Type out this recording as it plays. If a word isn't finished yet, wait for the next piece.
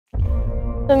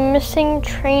The missing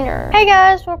trainer. Hey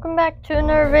guys, welcome back to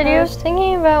another video. I was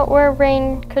thinking about where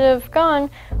Rain could have gone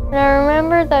when I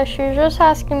remembered that she was just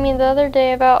asking me the other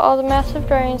day about all the massive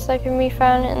dragons that can be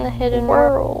found in the hidden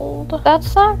world.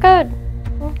 That's not good.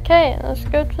 Okay, let's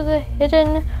go to the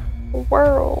hidden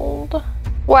world.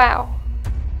 Wow.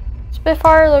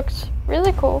 Spitfire looks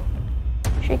really cool.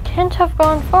 She can't have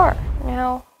gone far.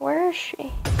 Now, where is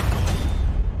she?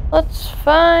 Let's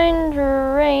find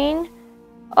Rain.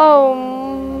 Oh,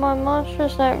 my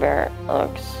monstrous nightmare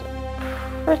looks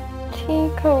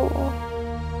pretty cool.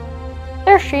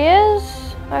 There she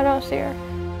is. I don't see her.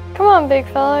 Come on, big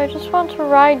fella. I just want to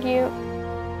ride you.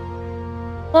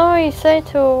 That's not what you say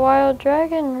to a wild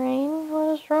dragon, Rain.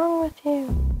 What is wrong with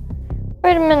you?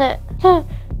 Wait a minute.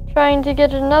 Trying to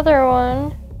get another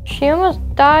one. She almost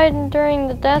died during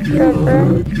the death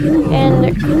tripper and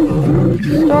the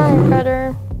storm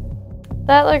cutter.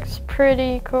 That looks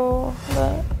pretty cool,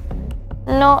 but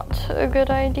not a good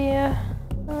idea.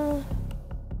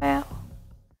 Wow.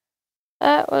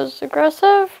 That was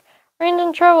aggressive. Rain's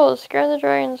in trouble. Scare the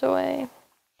dragons away.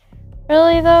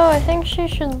 Really though, I think she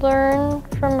should learn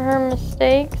from her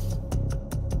mistakes.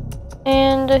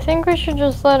 And I think we should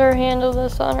just let her handle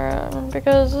this on her own,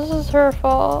 because this is her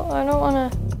fault. I don't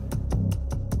want to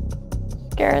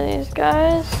scare these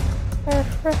guys.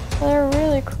 They're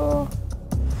really cool.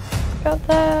 Got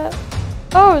that.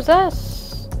 Oh,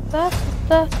 that's a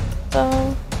death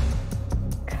zone.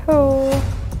 Cool.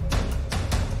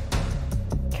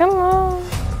 Come on.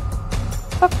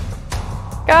 Up.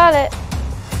 Got it.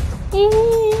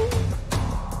 Eee.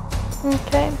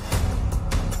 Okay.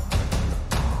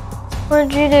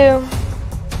 What'd you do?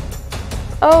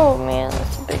 Oh man,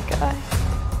 that's a big guy.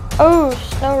 Oh,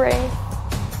 snow wraith.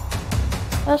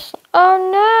 That's. Oh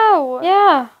no!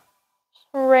 Yeah.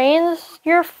 Rain, this is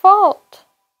your fault.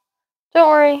 Don't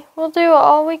worry, we'll do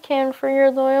all we can for your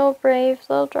loyal, brave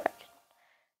little dragon.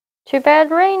 Too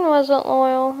bad Rain wasn't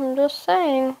loyal, I'm just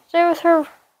saying. Stay with her,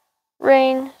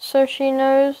 Rain, so she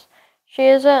knows she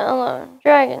isn't alone.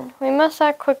 Dragon, we must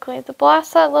act quickly. The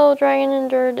blast that little dragon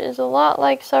endured is a lot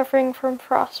like suffering from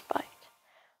frostbite.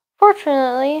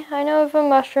 Fortunately, I know of a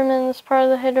mushroom in this part of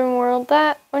the hidden world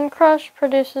that, when crushed,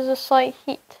 produces a slight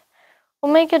heat.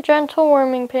 We'll make a gentle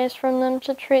warming paste from them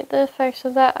to treat the effects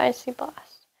of that icy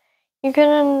blast. You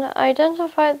can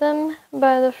identify them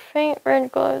by the faint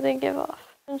red glow they give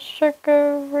off. Let's check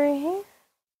over here.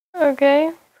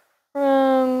 Okay.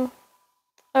 Over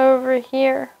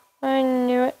here. I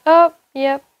knew it. Oh,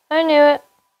 yep. I knew it.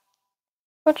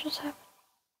 What just happened?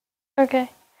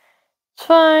 Okay. It's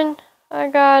fine. I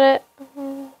got it.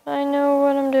 I know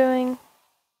what I'm doing.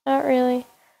 Not really.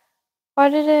 Why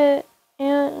did it...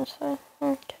 Yeah, it's fine.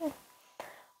 Okay.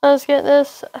 Let's get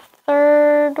this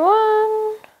third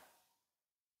one.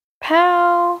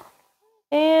 Pow.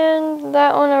 And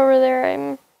that one over there,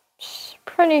 I'm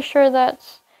pretty sure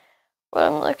that's what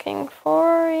I'm looking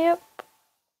for. Yep.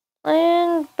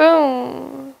 And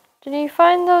boom. Did you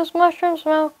find those mushrooms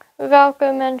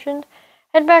Valka mentioned?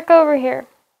 Head back over here.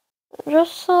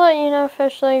 Just to let you know,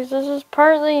 fish legs, this is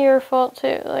partly your fault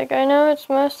too. Like, I know it's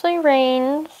mostly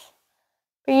Rain's.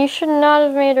 But you should not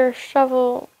have made her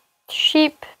shovel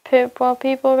sheep poop while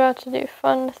people got to do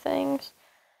fun things.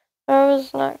 That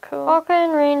was not cool. Valka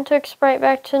and Rain took Sprite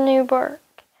back to New Bark.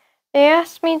 They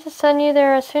asked me to send you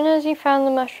there as soon as you found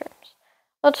the mushrooms.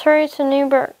 Let's hurry to New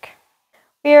Bark.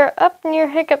 We are up near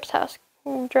Hiccup's house,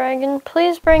 Dragon.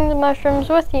 Please bring the mushrooms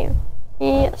with you.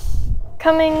 Yes.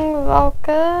 Coming,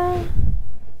 Valka.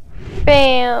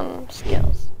 Bam!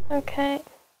 Skills. Okay.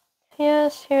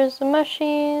 Yes, here's the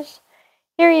mushies.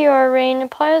 Here you are, Rain.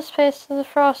 Apply this paste to the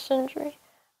frost injury.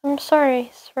 I'm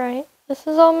sorry, Sprite. This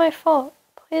is all my fault.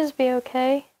 Please be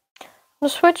okay. I'm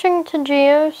switching to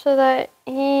Geo so that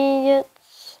he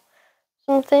gets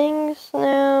some things.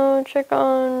 Now check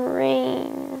on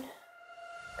Rain.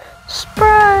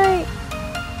 Sprite!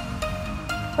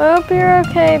 I hope you're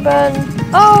okay, bud.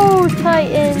 Oh,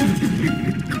 Titan!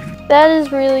 That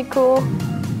is really cool.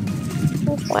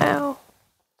 Wow.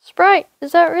 Sprite,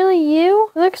 is that really you?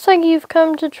 It looks like you've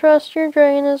come to trust your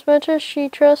dragon as much as she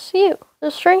trusts you.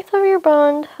 The strength of your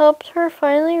bond helped her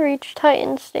finally reach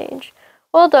Titan stage.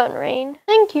 Well done, Rain.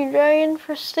 Thank you, Dragon,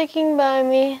 for sticking by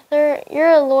me. You're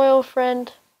a loyal friend.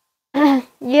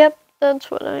 Yep, that's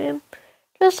what I am.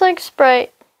 Just like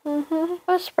Sprite.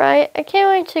 Oh, Sprite, I can't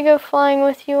wait to go flying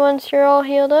with you once you're all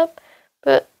healed up.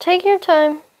 But take your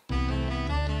time.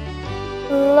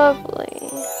 Lovely.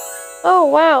 Oh,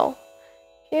 wow.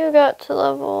 You got to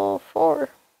level 4.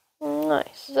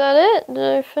 Nice. Is that it?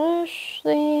 Did I finish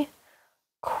the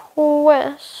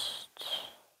quest?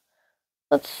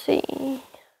 Let's see.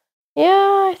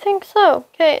 Yeah, I think so.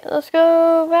 Okay, let's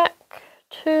go back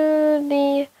to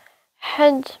the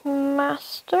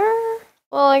headmaster.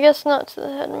 Well, I guess not to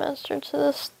the headmaster, to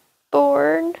this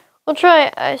board. We'll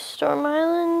try Ice Storm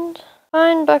Island.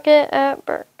 Find Bucket at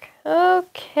Burke.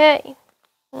 Okay.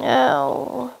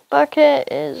 Now, Bucket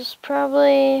is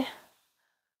probably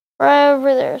right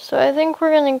over there. So I think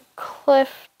we're gonna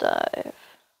cliff dive.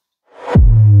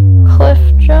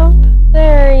 Cliff jump.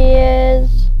 There he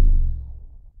is.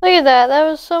 Look at that. That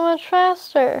was so much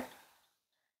faster.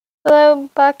 Hello,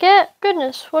 Bucket.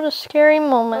 Goodness, what a scary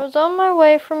moment. I was on my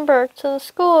way from Burke to the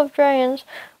School of Dragons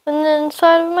when the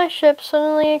inside of my ship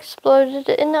suddenly exploded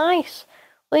in ice.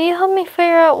 Will you help me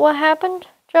figure out what happened?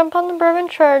 Jump on the broken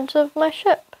shards of my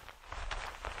ship.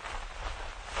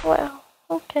 Wow,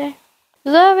 okay.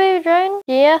 Is that a baby dragon?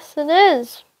 Yes, it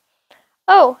is.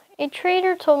 Oh, a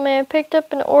trader told me I picked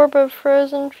up an orb of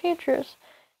frozen futures.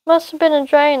 Must have been a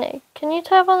dragon egg. Can you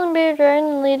tap on the baby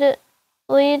dragon and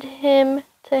lead him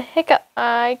to Hiccup?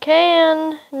 I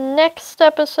can. Next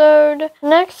episode.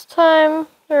 Next time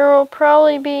there will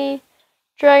probably be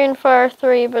Dragonfire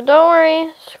 3, but don't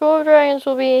worry, School of Dragons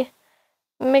will be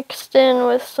mixed in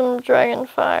with some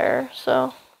Dragonfire.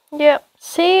 So, yep.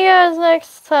 See you guys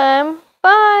next time.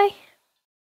 Bye!